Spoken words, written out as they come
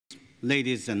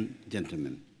ladies and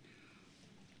gentlemen,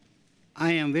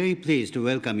 I am very pleased to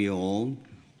welcome you all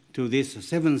to this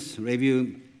 7th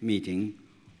review meeting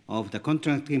of the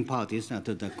contracting parties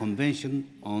to the Convention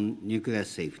on Nuclear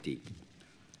Safety.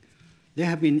 There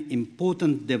have been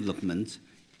important developments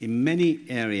in many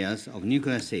areas of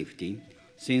nuclear safety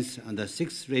since the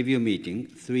 6th review meeting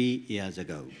 3 years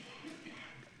ago.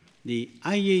 The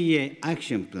IAEA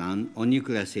Action Plan on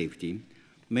Nuclear Safety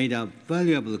made a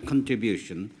valuable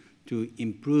contribution to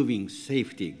improving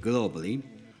safety globally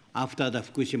after the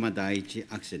Fukushima Daiichi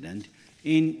accident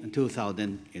in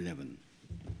 2011.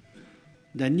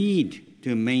 The need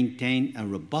to maintain a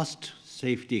robust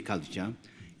safety culture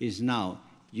is now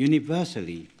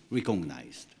universally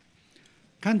recognized.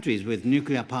 Countries with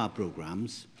nuclear power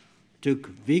programs took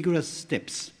vigorous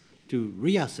steps to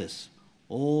reassess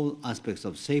all aspects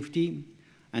of safety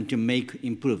and to make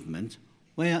improvements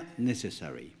where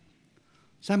necessary.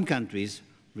 Some countries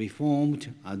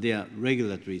reformed their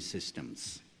regulatory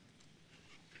systems.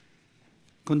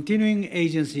 Continuing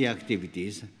agency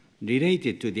activities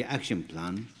related to the action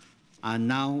plan are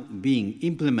now being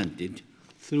implemented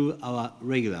through our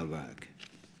regular work.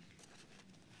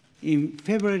 In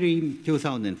February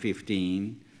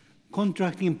 2015,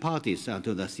 contracting parties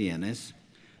to the CNS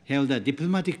held a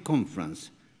diplomatic conference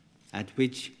at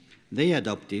which they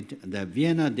adopted the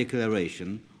Vienna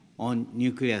Declaration on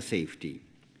Nuclear Safety.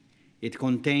 It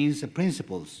contains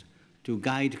principles to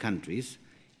guide countries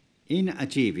in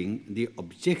achieving the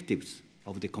objectives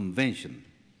of the Convention.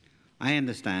 I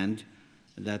understand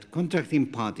that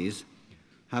contracting parties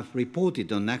have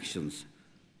reported on actions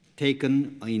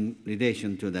taken in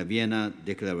relation to the Vienna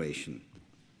Declaration.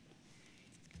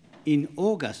 In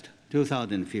August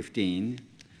 2015,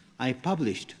 I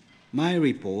published my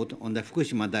report on the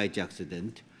Fukushima Daiichi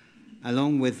accident,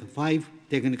 along with 5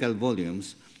 technical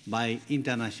volumes by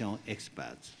international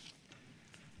experts.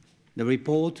 The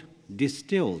report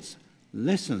distills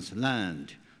lessons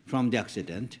learned from the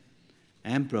accident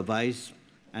and provides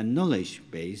a knowledge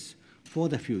base for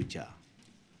the future.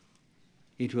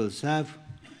 It will serve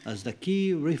as the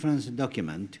key reference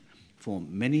document for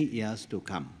many years to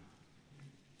come.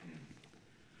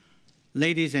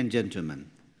 Ladies and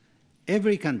gentlemen,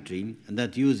 every country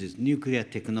that uses nuclear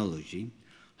technology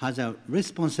has a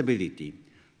responsibility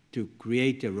to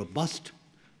create a robust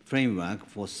framework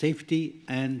for safety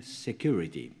and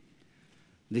security.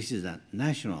 This is a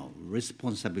national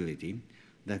responsibility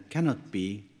that cannot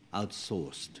be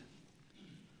outsourced.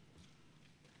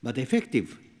 But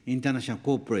effective international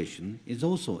cooperation is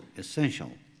also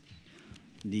essential.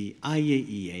 The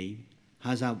IAEA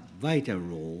has a vital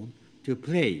role to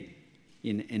play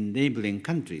in enabling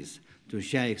countries to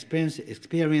share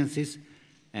experiences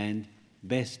and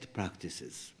best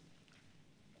practices.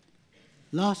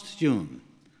 Last June,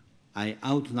 I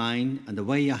outlined the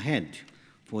way ahead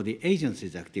for the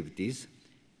agency's activities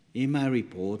in my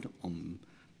report on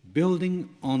building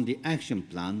on the action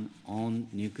plan on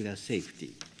nuclear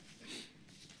safety.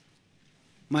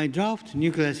 My draft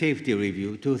Nuclear Safety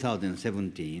Review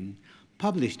 2017,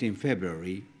 published in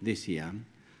February this year,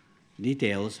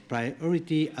 details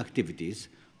priority activities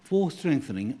for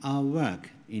strengthening our work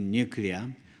in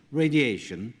nuclear,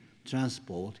 radiation,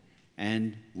 transport,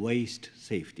 and waste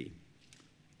safety.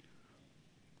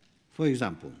 For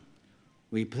example,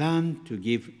 we plan to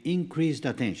give increased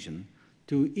attention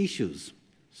to issues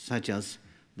such as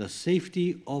the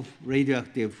safety of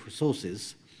radioactive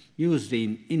sources used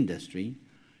in industry,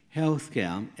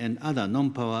 healthcare, and other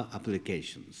non-power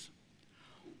applications.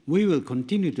 We will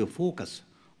continue to focus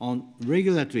on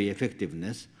regulatory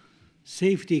effectiveness,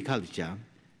 safety culture,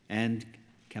 and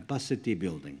capacity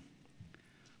building.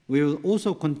 We will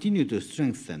also continue to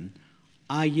strengthen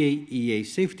IAEA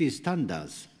safety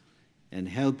standards and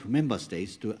help member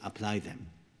states to apply them.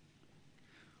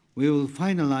 We will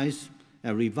finalize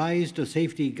a revised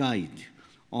safety guide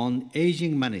on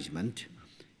aging management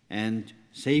and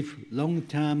safe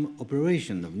long-term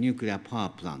operation of nuclear power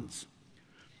plants.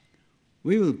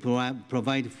 We will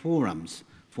provide forums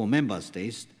for member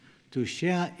states to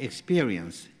share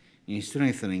experience in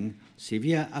strengthening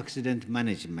severe accident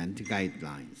management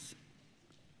guidelines.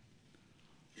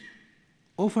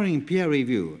 Offering peer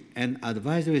review and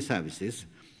advisory services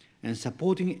and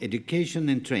supporting education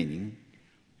and training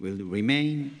will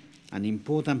remain an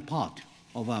important part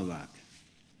of our work.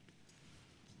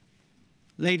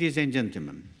 Ladies and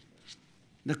gentlemen,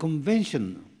 the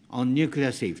Convention on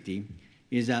Nuclear Safety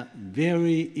is a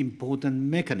very important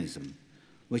mechanism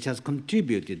which has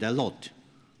contributed a lot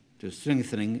to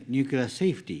strengthening nuclear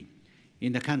safety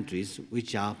in the countries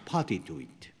which are party to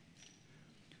it.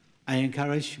 I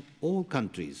encourage all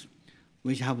countries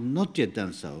which have not yet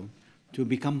done so to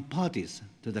become parties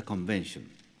to the convention.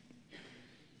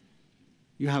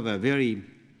 You have a very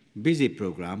busy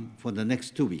program for the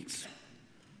next 2 weeks.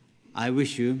 I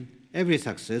wish you every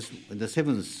success with the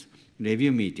 7th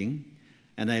review meeting,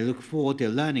 and I look forward to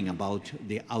learning about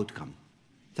the outcome.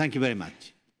 Thank you very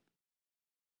much.